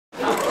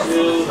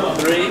2,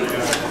 3.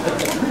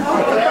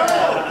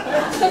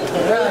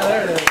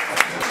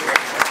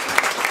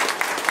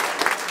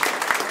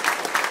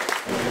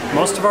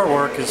 Most of our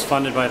work is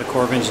funded by the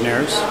Corps of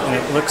Engineers, and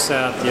it looks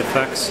at the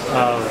effects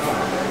of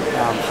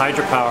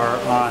hydropower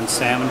on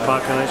salmon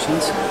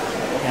populations.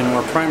 And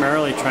we're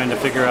primarily trying to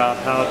figure out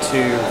how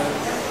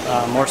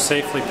to more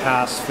safely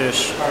pass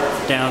fish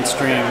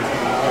downstream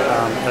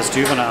as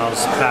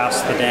juveniles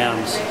pass the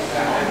dams.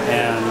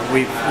 And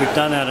we've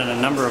done that in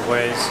a number of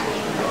ways.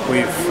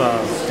 We've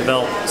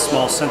developed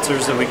small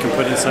sensors that we can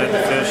put inside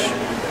the fish.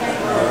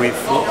 We've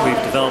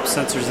developed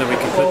sensors that we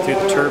can put through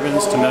the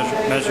turbines to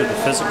measure the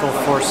physical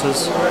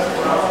forces.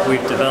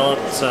 We've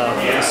developed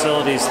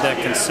facilities that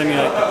can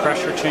simulate the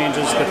pressure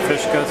changes that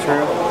fish go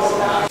through.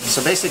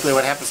 So basically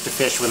what happens to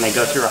fish when they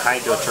go through a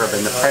hydro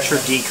turbine, the pressure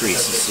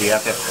decreases. So you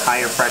have to have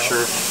higher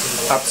pressure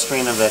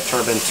upstream of the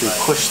turbine to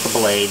push the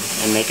blade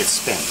and make it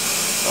spin.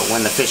 But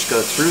when the fish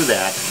go through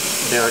that,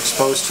 they're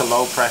exposed to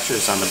low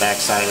pressures on the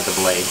backside of the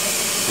blade,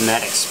 and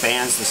that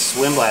expands the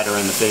swim bladder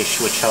in the fish,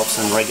 which helps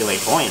them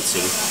regulate buoyancy.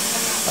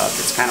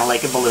 It's kind of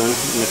like a balloon,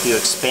 and if you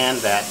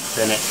expand that,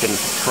 then it can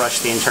crush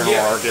the internal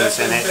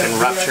organs, and it can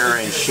rupture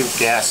and shoot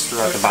gas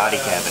throughout the body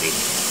cavity,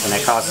 and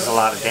that causes a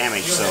lot of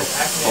damage. So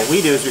what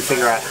we do is we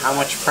figure out how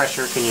much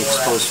pressure can you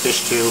expose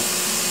fish to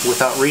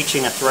without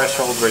reaching a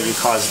threshold where you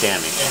cause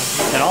damage.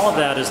 And all of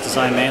that is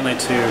designed mainly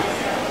to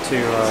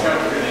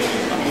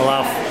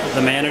allow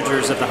the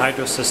managers of the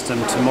hydro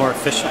system to more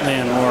efficiently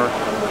and more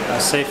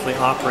safely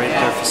operate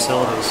their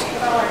facilities.